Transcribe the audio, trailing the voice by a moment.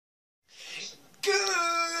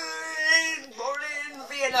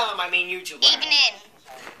Vietnam, I mean YouTube. Evening.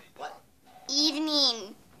 What?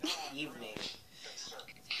 Evening. Evening.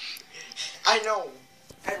 I know.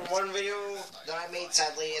 I had one video that I made,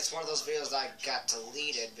 sadly, it's one of those videos that I got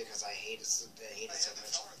deleted because I hate it so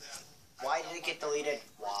much. Why did it get deleted?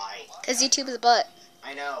 Why? Because YouTube is a butt.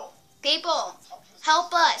 I know. People,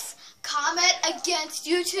 help us. Comment against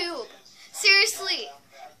YouTube. Seriously.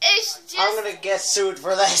 It's just... I'm gonna get sued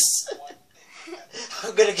for this.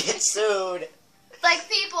 I'm gonna get sued. Like,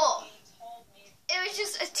 people, it was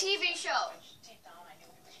just a TV show.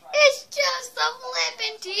 It's just a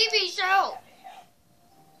flippin' TV show.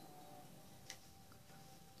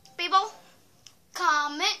 People,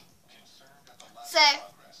 comment, say,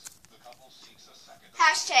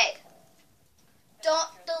 hashtag, don't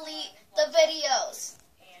delete the videos.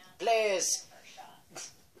 Please.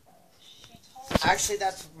 Actually,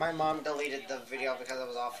 that's my mom deleted the video because it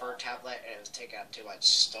was off her tablet and it was taking up too much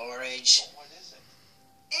storage.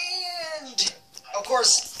 And of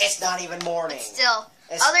course, it's not even morning. Still,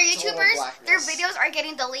 It's other total YouTubers, their blackness. videos are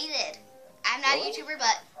getting deleted. I'm not Really? a YouTuber,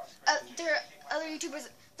 but other YouTubers,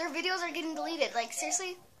 their videos are getting deleted. Like,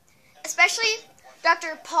 seriously? Especially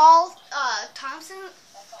Dr. Paul Thompson.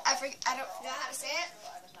 I don't know how to say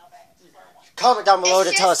it. Comment down below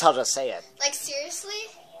It's to tell just- us how to say it. Like, seriously?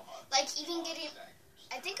 Like, even getting...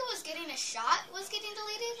 I think it was getting a shot was getting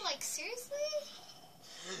deleted. Like, seriously?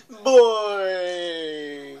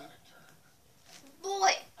 Boy.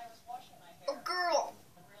 Boy. Or girl.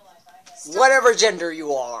 Whatever gender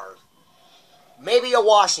you are. Maybe a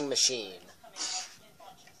washing machine.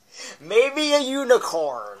 Maybe a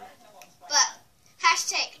unicorn. But,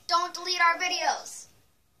 hashtag, don't delete our videos.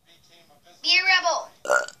 Be a rebel.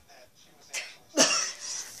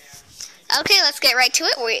 Okay, let's get right to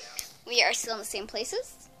it. We are still in the same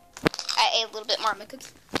places. I ate a little bit more of my cookie.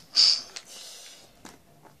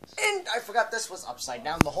 And I forgot this was upside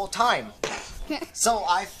down the whole time. So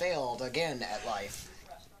I failed again at life.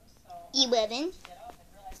 11.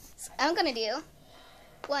 So I'm gonna do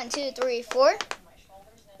 1, 2, 3, 4,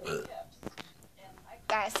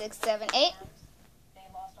 5, 6, 7, 8,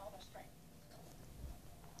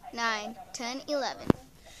 9, 10, 11.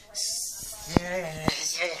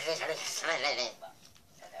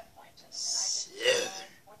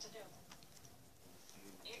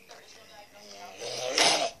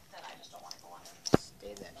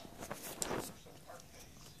 Stay there.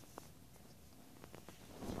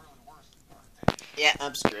 Yeah,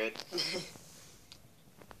 I'm screwed.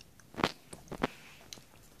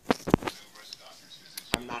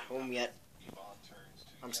 I'm not home yet.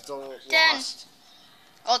 I'm still 10. lost.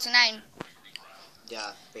 Oh, it's a 9.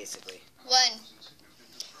 Yeah, basically. 1,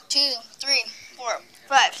 2, 3, 4,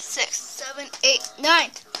 5, 6, 7, 8, 9.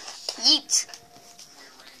 Yeet.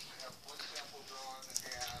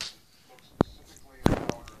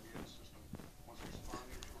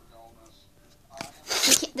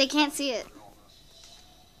 They can't see it.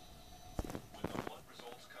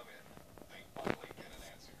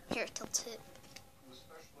 Here, tilt it.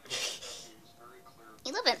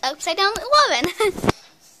 11. Upside down 11.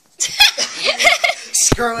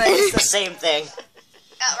 Screw it, it's the same thing.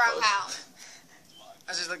 Wrong how. I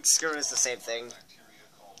was just like, screw it, it's the same thing.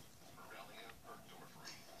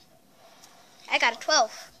 I got a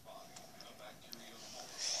 12.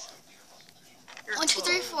 1, 2,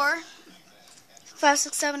 3, 4, 5,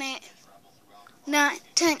 6, 7, 8, 9,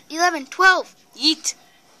 10, 11, 12. Yeet.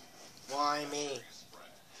 Why me?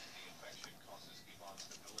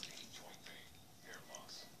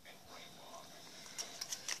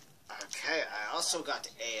 Okay, I also got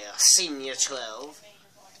a senior 12.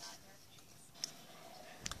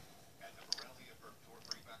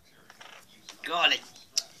 Got it.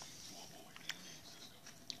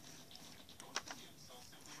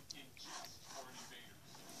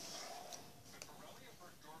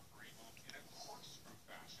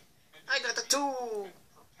 I got the 2.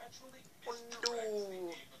 1,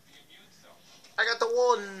 2. I got the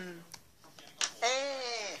 1. Eh.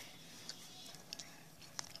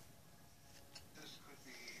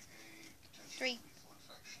 3.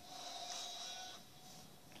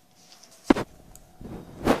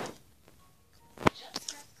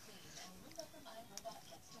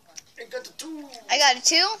 I got the 2. I got a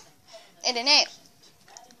 2 and an 8.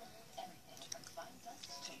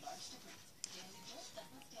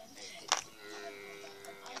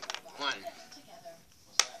 One.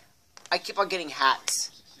 I keep on getting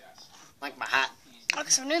hats. Like my hat. Okay,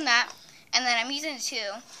 so I'm doing that. And then I'm using a 2.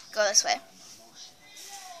 Go this way.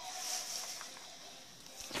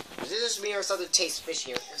 Is this just me or something tastes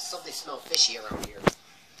fishy? Or something smells fishy around here?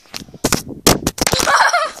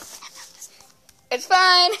 It's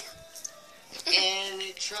fine. And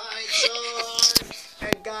it tried so hard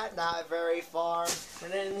and got not very far.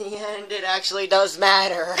 And in the end, it actually does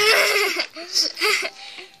matter.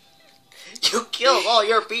 You killed all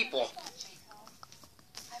your people.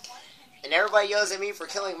 And everybody yells at me for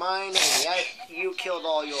killing mine, and yet you killed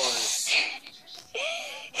all yours.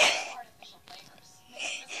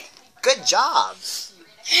 Good job.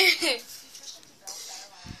 It's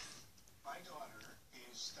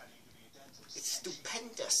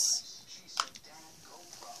stupendous.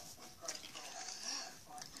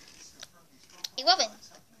 11.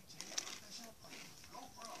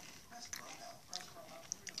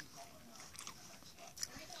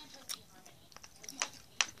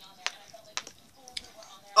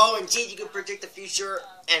 Oh, indeed, you can predict the future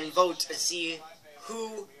and vote to see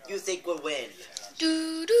who you think will win.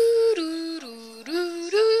 Do do do do do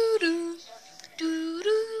do do. Do do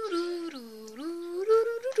do do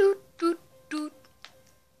do do do do.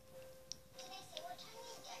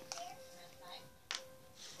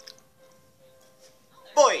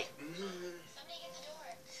 Boy!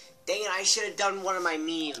 Dang it, I should have done one of my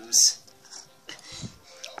memes.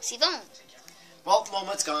 See them. Well,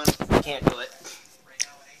 moment's gone. Can't do it.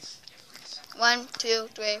 1, 2,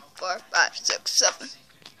 3, 4, 5, 6, 7.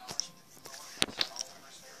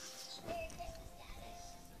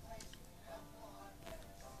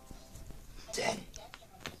 Dead.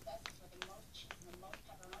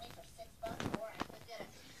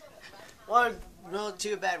 Well, not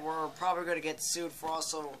too bad. We're probably going to get sued for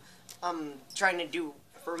also trying to do,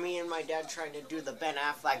 for me and my dad trying to do the Ben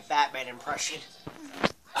Affleck Batman impression.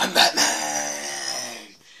 I'm Batman!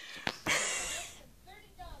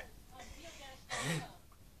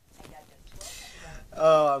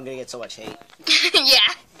 Oh, I'm going to get so much hate. Yeah.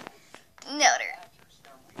 Nailed her.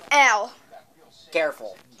 Ow.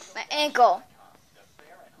 Careful. My ankle.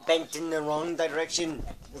 Bent in the wrong direction.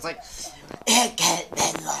 It's like, it can't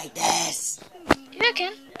bend like this. Yeah, I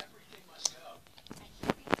can.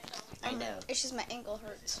 I know. It's just my ankle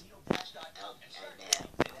hurts.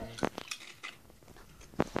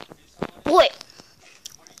 Boy.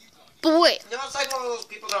 Boy. You know, it's like one of those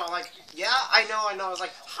people that are like, yeah, I know. It's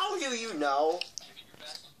like, how do you know?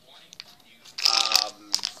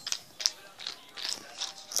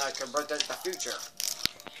 I can predict the future.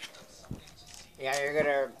 Yeah,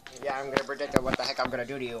 I'm gonna predict what the heck I'm gonna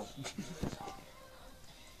do to you.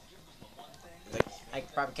 Like, I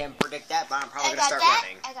probably can't predict that, but I'm probably gonna start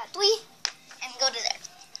running. I got 3, and go to there.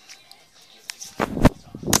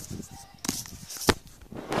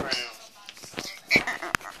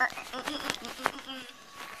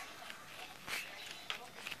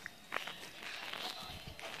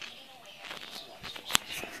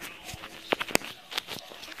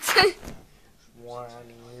 What are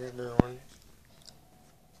you doing?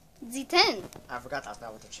 Z10. I forgot that's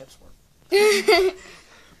not what the chips were.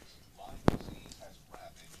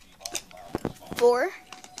 4,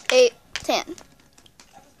 8, 10.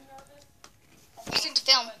 You seem to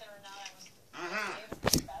film.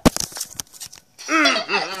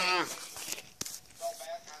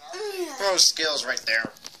 Pro skills right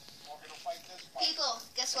there. People,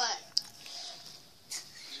 guess what?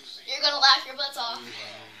 You're gonna laugh your butts off.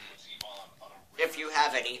 If you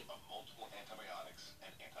have any.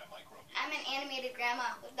 I'm an animated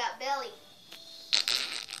grandma with that belly.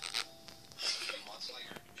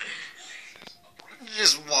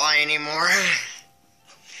 Just why anymore?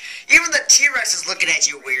 Even the T-Rex is looking at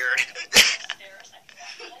you weird.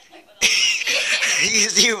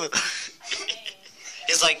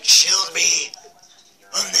 He's like, shield me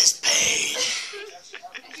from this pain.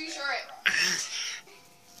 I'm too short.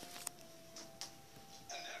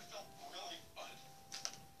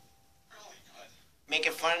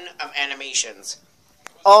 Making fun of animations.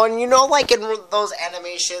 Oh, and you know, like in those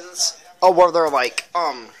animations, where they're like,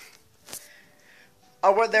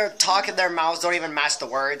 where they're talking, their mouths don't even match the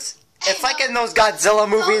words. It's like in those Godzilla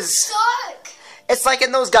movies. Suck. It's like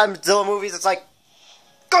in those Godzilla movies. It's like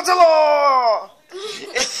Godzilla.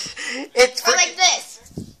 It's Or like this.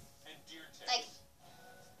 Like.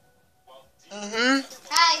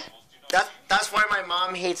 Hi. That's why my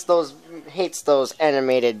mom hates those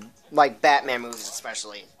animated like Batman movies,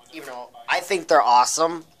 especially. Even though I think they're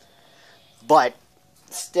awesome, but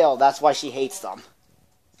still, that's why she hates them.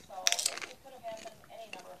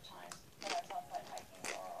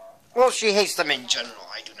 Well, she hates them in general.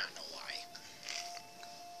 I do not know why.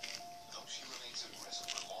 Though she remains at risk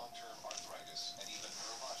for long-term arthritis and even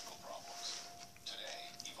neurological problems,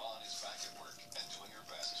 today Yvonne is back at work and doing her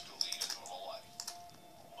best to lead a normal life.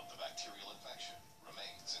 But the bacterial infection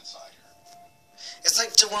remains inside her. It's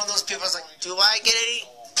like to one of those people. It's like, do I get any?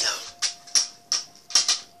 No.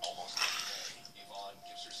 Almost every day,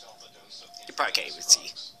 probably can't even see.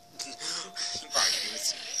 You probably can't even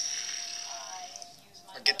see.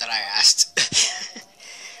 Forget that I asked.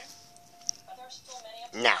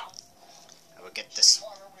 Now, I will get this.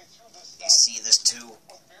 You see this too? Look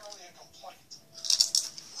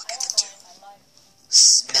at the two.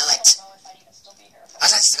 Smell it. I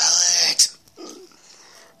said smell it.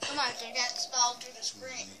 Come on, they get spelled through the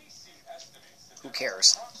screen. Who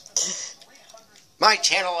cares? My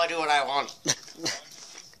channel, I do what I want.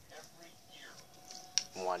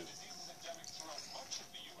 One. 8.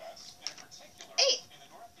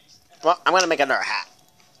 Well, I'm gonna make another hat.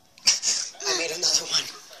 I made another one.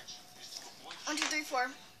 1, 2, 3, 4.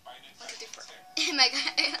 1, 2, 3, 4.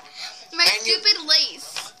 my And stupid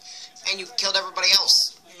lace. And you killed everybody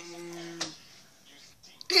else.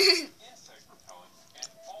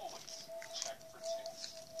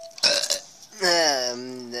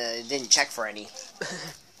 Didn't check for any.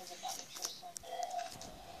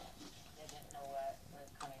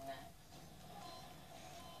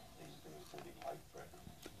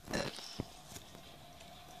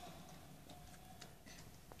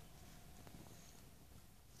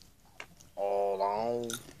 Hold on.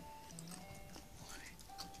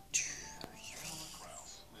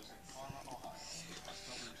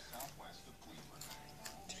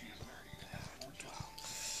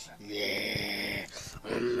 Yeah.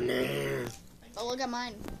 Oh, look at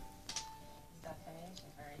mine. Stephanie, she's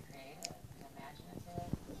very creative and imaginative.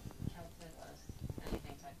 Kelsey was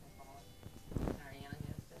anything technical. And our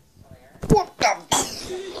youngest is Sawyer. What the?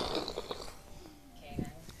 Kaden is a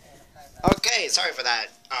private. Okay, sorry for that.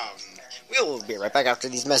 We will be right back after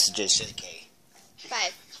these messages, JK.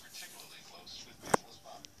 5. Particularly close with Pamela's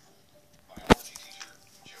mom, biology teacher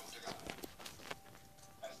Joe DeGano.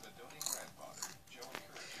 As the doting grandfather, Joe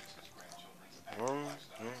encourages his grandchildren's active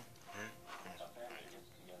lifestyle.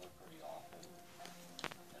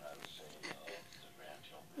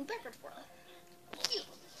 Record for cute.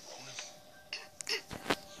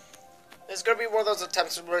 It's gonna be one of those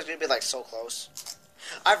attempts where it's gonna be like so close.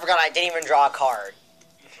 I forgot I didn't even draw a card.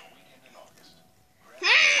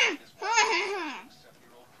 I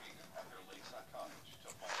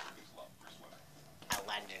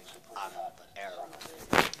landed on the arrow.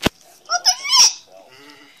 What the shit?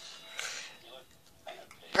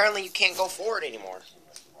 Apparently you can't go forward anymore.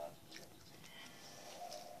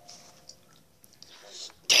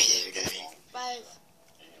 5.